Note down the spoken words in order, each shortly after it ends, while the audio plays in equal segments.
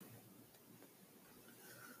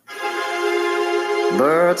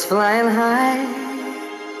Birds flying high,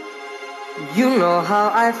 you know how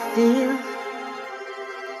I feel.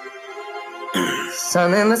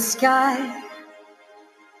 Sun in the sky,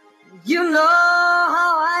 you know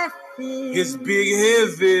how I feel. It's big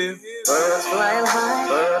heavy. Birds flying high,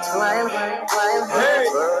 birds flying high, flying high.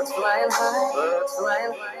 Birds flying high, birds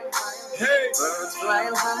flying high. Hey, Birds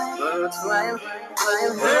flying high, birds flying high,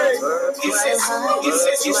 flying hey, high. Birds he flying says, high, he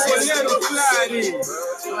says, he said, let him fly then.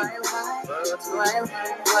 birds flying high, birds flying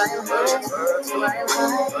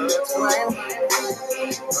high, flying high.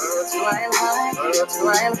 Birds flying high, birds flying high. Birds flying high, birds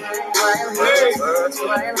flying high, flying high. Birds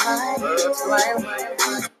flying high, birds flying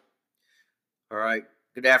high. All right.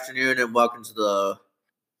 Good afternoon and welcome to the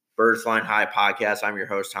Birds Flying High podcast. I'm your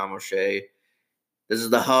host, Tom O'Shea. This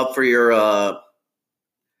is the hub for your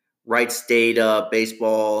Wright State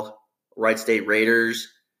baseball, Wright State Raiders,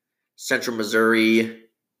 Central Missouri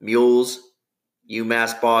Mules,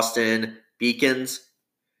 UMass Boston Beacons,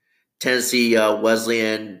 Tennessee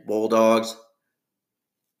Wesleyan Bulldogs,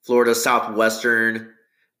 Florida Southwestern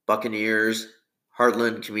Buccaneers,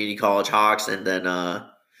 Heartland Community College Hawks, and then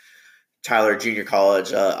Tyler Junior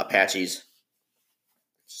College Apaches.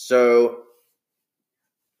 So,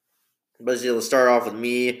 basically, let's start off with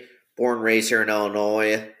me. Born and raised here in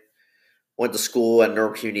Illinois. Went to school at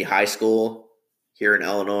North Community High School here in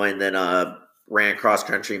Illinois, and then ran cross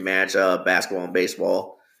country, match basketball and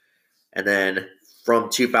baseball. And then from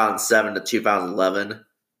 2007 to 2011,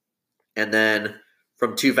 and then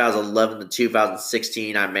from 2011 to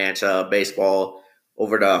 2016, I managed baseball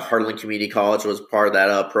over to Heartland Community College. Was part of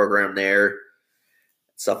that program there,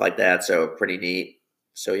 stuff like that. So pretty neat.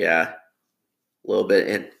 So yeah, a little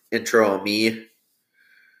bit intro on me.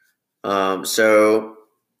 So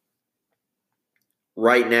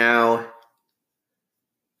right now,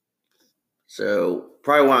 so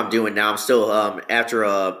probably what I'm doing now, I'm still after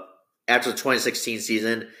the 2016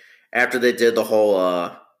 season, after they did the whole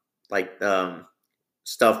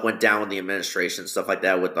stuff went down with the administration, stuff like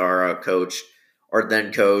that with our coach, our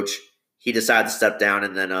then coach, he decided to step down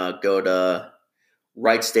and then go to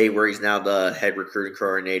Wright State, where he's now the head recruiting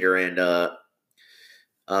coordinator and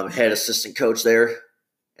head assistant coach there.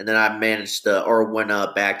 And then I managed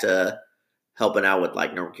went back to helping out with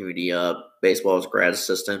like North Community baseball as grad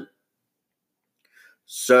assistant.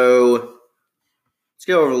 So let's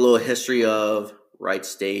go over a little history of Wright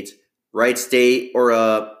State. Wright State, or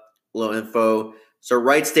a little info. So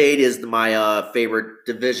Wright State is my favorite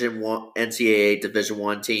Division I NCAA Division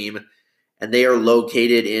I team, and they are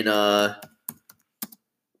located in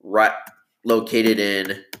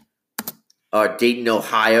Dayton,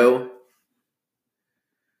 Ohio,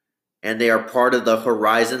 and they are part of the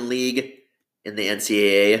Horizon League in the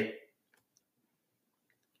NCAA.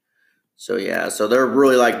 So yeah, so they're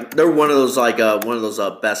really they're one of those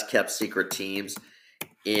best kept secret teams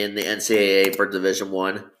in the NCAA for Division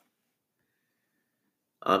I.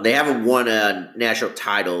 They haven't won a national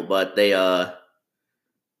title, but they kind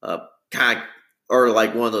of are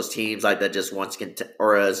like one of those teams like that just wants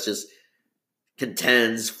just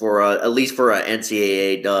contends for at least for an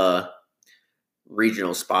NCAA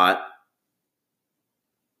regional spot.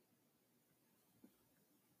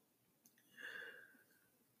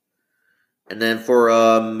 And then for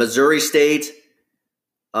Missouri State,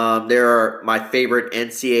 they're my favorite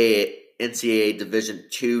NCAA Division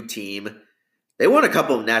II team. They won a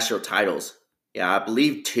couple of national titles. Yeah, I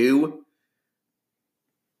believe 2.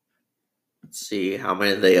 Let's see how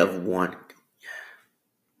many they have won.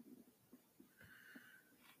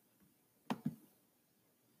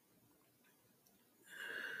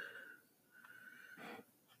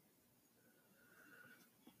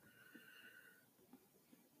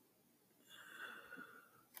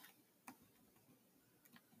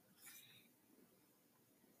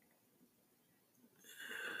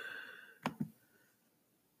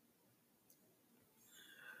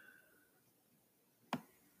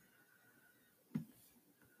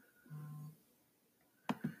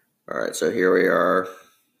 All right, so here we are.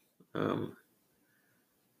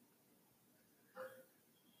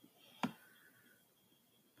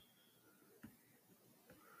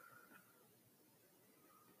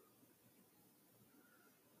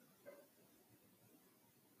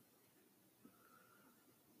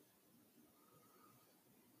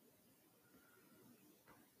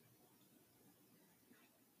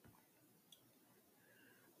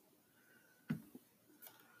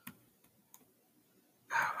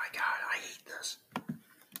 Oh my God, I hate this.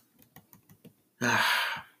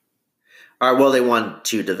 All right, well, they won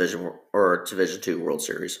 2 Division II World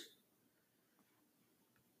Series.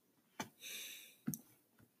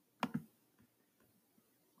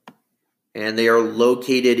 And they are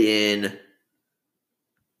located in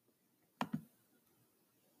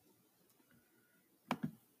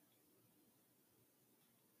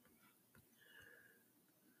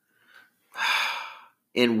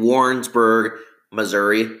in Warrensburg,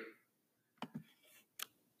 Missouri.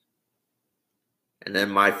 And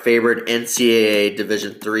then my favorite NCAA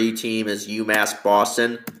Division III team is UMass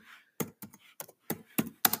Boston.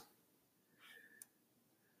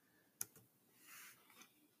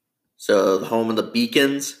 So the home of the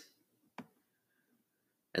Beacons.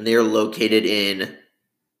 And they are located in,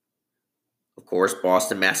 of course,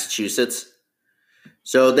 Boston, Massachusetts.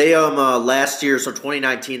 So they last year, so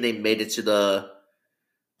 2019, they made it to the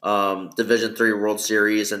Division III World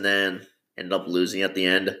Series and then ended up losing at the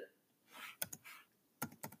end.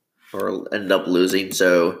 Or ended up losing,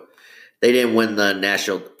 so they didn't win the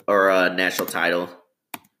national title.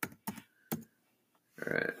 All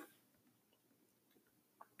right.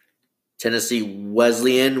 Tennessee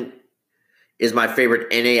Wesleyan is my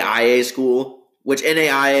favorite NAIA school, which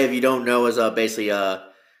NAIA, if you don't know, is basically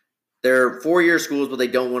they're 4-year schools, but they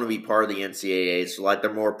don't want to be part of the NCAA. So like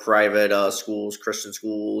they're more private schools, Christian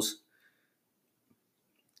schools.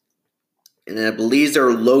 And then I believe they're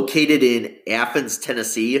located in Athens,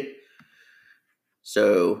 Tennessee.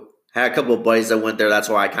 So I had a couple of buddies that went there. That's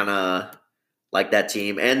why I kind of like that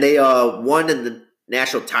team. And they won in the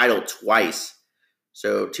national title twice.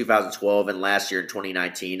 So 2012 and last year in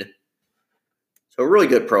 2019. So a really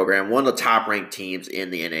good program. One of the top-ranked teams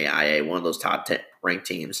in the NAIA. One of those top 10-ranked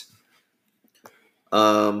teams.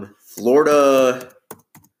 Florida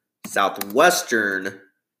Southwestern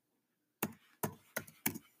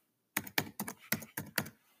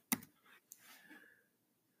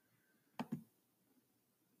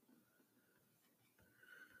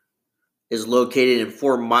is located in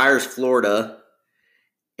Fort Myers, Florida,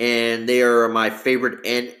 and they are my favorite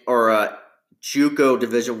JUCO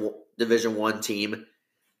Division I team.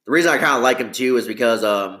 The reason I kind of like them too is because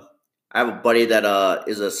I have a buddy that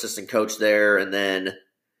is an assistant coach there, and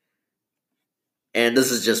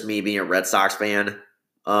this is just me being a Red Sox fan.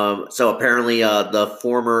 So apparently,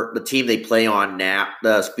 the team they play on now,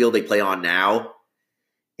 the field they play on now,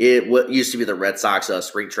 what used to be the Red Sox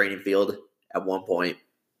spring training field at one point.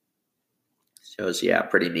 So it's, yeah,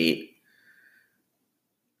 pretty neat.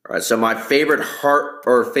 All right, so my favorite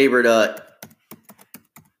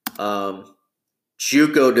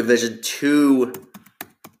JUCO Division II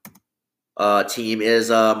team is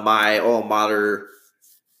my alma mater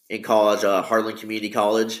in college, Harlan Community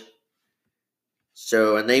College.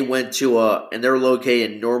 So, and they went to and they're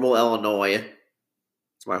located in Normal, Illinois.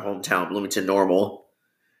 It's my hometown, Bloomington Normal.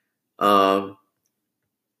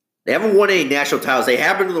 They haven't won any national titles. They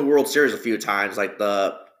have been in the World Series a few times, like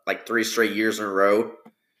 3 straight years in a row.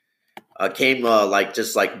 Came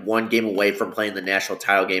just one game away from playing the national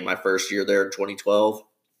title game my first year there in 2012.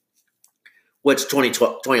 Which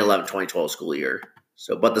 2011-2012 school year.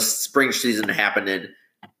 So, but the spring season happened in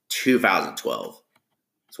 2012.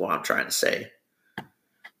 That's what I'm trying to say.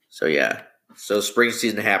 So yeah. So spring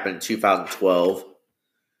season happened in 2012.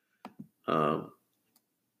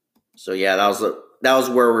 So yeah, that was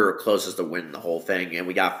where we were closest to winning the whole thing, and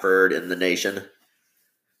we got third in the nation.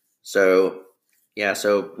 So yeah,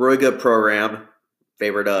 so really good program.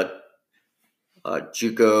 Favorite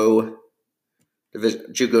JUCO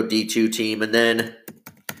D2 team, and then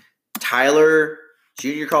Tyler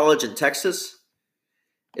Junior College in Texas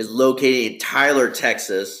is located in Tyler,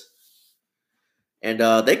 Texas, and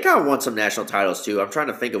they kind of won some national titles too. I'm trying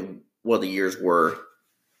to think of what the years were.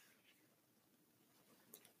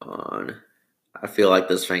 I feel like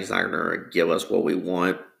this thing's not going to give us what we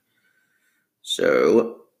want.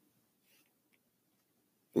 So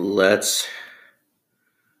let's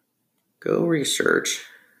go research.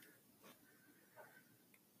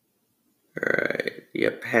 All right. The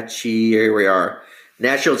Apache, here we are.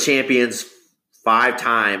 National champions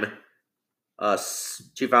 5-time.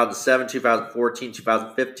 2007, 2014,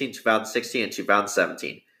 2015, 2016, and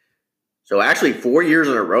 2017. So actually 4 years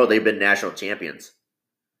in a row they've been national champions.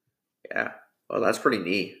 Yeah. Well, that's pretty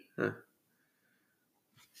neat. Huh.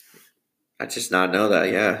 I just not know that,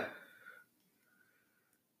 yeah.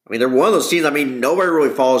 I mean, they're one of those teams. I mean, nobody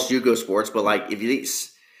really follows JUCO sports, but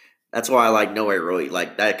that's why I like nobody really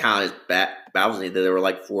that kind of baffles me that they were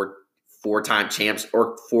like four-time champs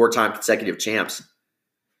or 4-time consecutive champs.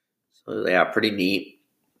 So yeah, pretty neat.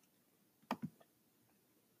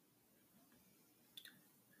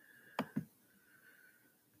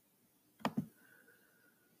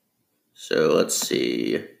 So let's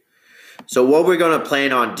see. So what we're gonna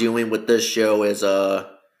plan on doing with this show is do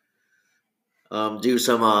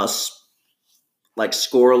some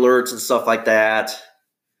score alerts and stuff like that,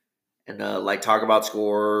 and talk about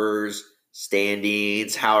scores,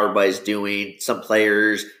 standings, how everybody's doing. Some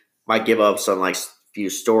players might give up some few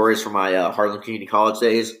stories from my Harlan Community College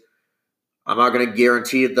days. I'm not going to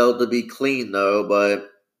guarantee it, though, to be clean, though, but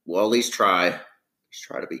we'll at least try. Let's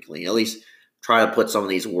try to be clean. At least try to put some of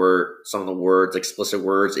the words, explicit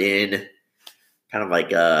words in kind of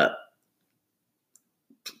like a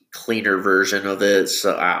cleaner version of it.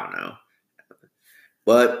 So I don't know.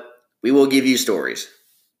 But we will give you stories.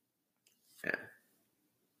 Yeah.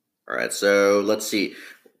 All right, so let's see.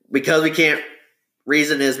 Because we can't,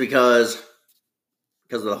 reason is because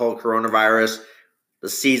of the whole coronavirus, the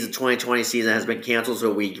 2020 season has been canceled,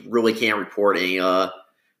 so we really can't report any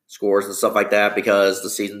scores and stuff like that because the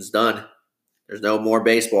season's done. There's no more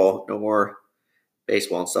baseball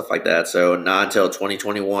and stuff like that. So not until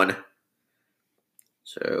 2021.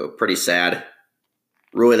 So pretty sad.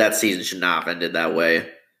 Really, that season should not have ended that way.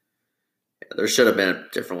 Yeah, there should have been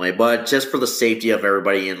differently, but just for the safety of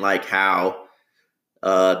everybody and like how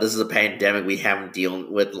this is a pandemic we haven't dealt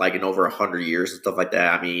with like in over 100 years and stuff like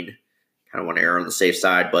that. I mean, kind of want to err on the safe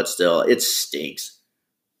side, but still, it stinks.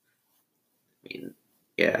 I mean,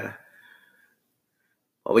 yeah.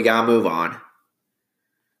 Well, we gotta move on.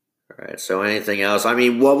 All right, so anything else? I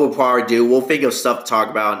mean, what we'll probably do, we'll think of stuff to talk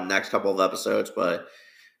about in the next couple of episodes, but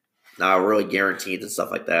not really guaranteed and stuff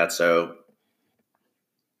like that. So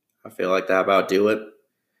I feel like that about do it.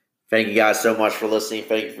 Thank you guys so much for listening.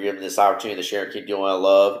 Thank you for giving this opportunity to share and keep doing what I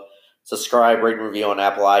love. Subscribe, rate, and review on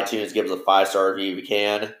Apple iTunes. Give us a 5-star review if you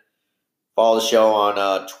can. Follow the show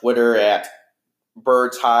on Twitter at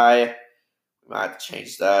Birds High. We might have to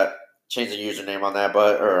change the username on that,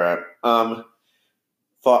 but all right.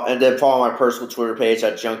 And then follow my personal Twitter page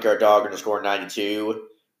at junkyarddog_92.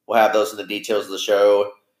 We'll have those in the details of the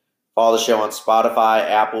show. Follow the show on Spotify,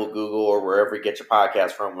 Apple, Google, or wherever you get your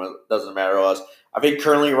podcast from. It doesn't matter to us. I think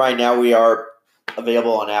currently right now we are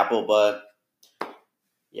available on Apple, but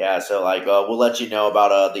yeah, so like we'll let you know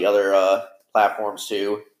about the other platforms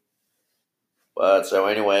too. But so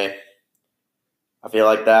anyway, I feel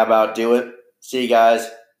like that about do it. See you guys.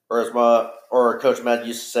 Or Coach Med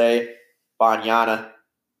used to say, Banyana.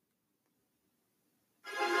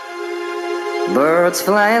 Birds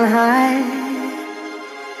flying high,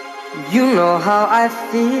 you know how I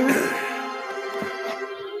feel.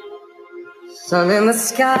 Sun in the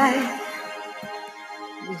sky,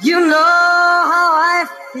 you know how I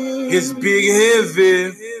feel. It's big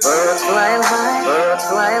heavy. Birds flying high, birds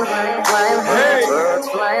flying high, flying high, Hey. birds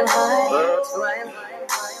flying high, birds flying high.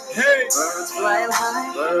 Hey, Birds flying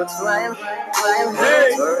high, birds flying high, flying high,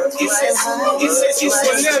 hey. birds flying high, It's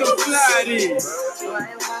let them fly then. birds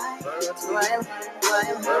flying high, birds flying high,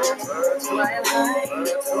 flying high,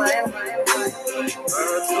 birds flying high, birds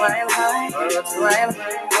flying high, birds flying high, birds flying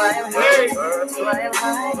high, flying high, birds flying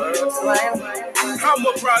high, birds flying high. I'm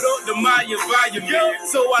a product of my environment,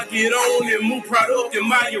 so I get on and move product in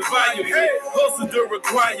my environment. Hustle the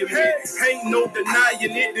requirement, ain't no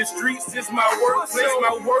denying it. The streets is my workplace,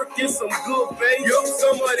 my work is some good base.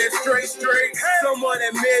 Some of that straight, some of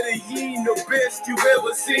that Medellin, the best you've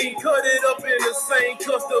ever seen. Cut it up in the same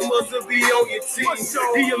customers to be on your team.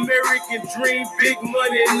 The American dream, big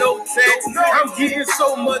money, no tax. I'm getting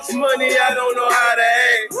so much money, I don't know how to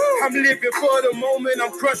act. I'm living for the moment,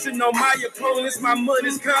 I'm crushing on my opponents. My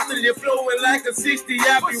money's constantly flowing like a 60,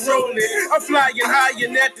 I be rolling. I'm flying high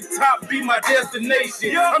and at the top be my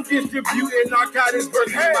destination. I'm distributing narcotics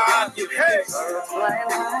versus my occupation. Flying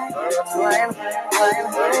high, flying high, flying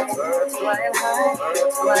high, birds flying high,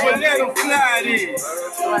 birds flying But let them fly then.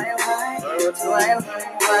 flying high, flying high,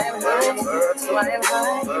 flying high, birds flying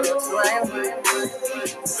high, birds flying high.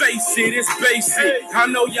 Face it, it's basic. I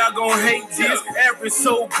know y'all gon' hate this. Average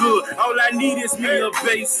so good. All I need is me a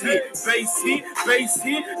base hit. Base hit.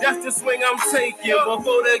 That's the swing I'm taking.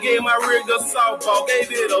 Before the game, I rigged a softball. Gave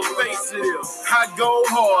it a facelift. I go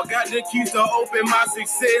hard. Got the keys to open my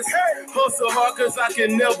success. Hustle hard cause I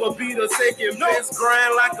can never be the second best.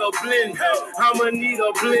 Grind like a blender. I'ma need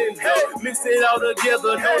a blender. Mix it all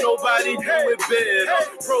together. Don't nobody do it better.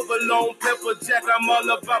 Provolone, pepper jack. I'm all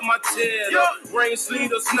about my cheddar. Rain,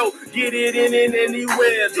 sleet, or snow. Get it in any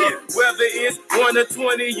weather. Whether it's 1 or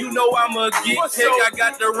 20, you know I'ma get tech. I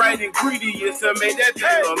got the right ingredients to make that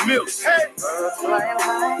thing a milk. Birds flying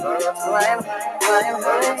high, birds flying high, flying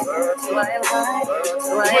high, birds flying high, birds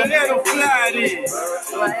But flying let them fly then. birds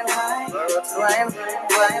flying high, birds flying high,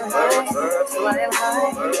 flying high, birds flying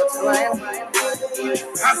high, birds flying high.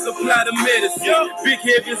 I supply the medicine. Big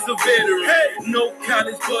head is a veteran. No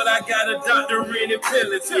college, but I got a doctorate in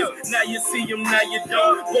palliative. Now you see him, now you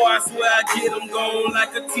don't. Boy, I swear I get them gone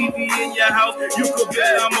like a TV in your house. You could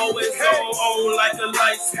bet I'm I'm always on like a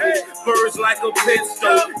light switch. Birds like a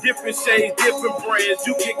pistol. Different shades, different brands.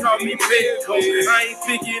 You can call me Petco. I ain't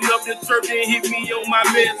picking up the church and hit me on my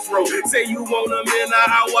metro. Say you want them in an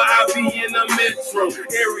hour, I'll be in the metro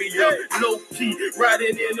area. Low key,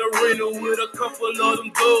 riding in the rental with a couple of them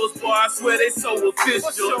girls. Boy, I swear they so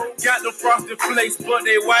official. Got the frosted flakes, but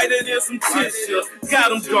they whiter than some tissue. Got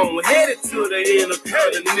them going, headed to the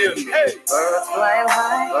Intercontinental. Birds flying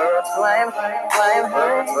high, birds flying high, flying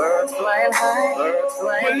high, birds flying high, birds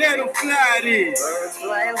flying high. Well, let them fly then. Birds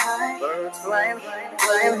flying high, birds flying high,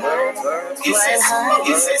 flying high, birds flying high,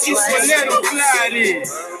 Well, let them fly then.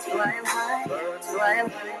 birds flying high, birds flying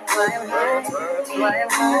high, flying high, birds flying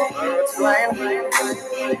high, birds flying high,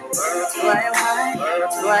 birds flying high,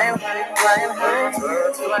 birds flying high, flying high,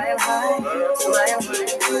 birds flying high, birds flying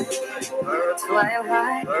high, birds flying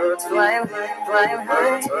high, birds flying high, flying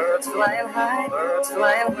high, birds flying high, birds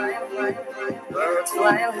flying high, birds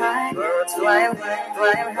flying high, birds flying high,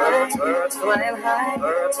 flying high, birds flying high, birds flying high,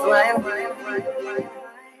 birds flying high.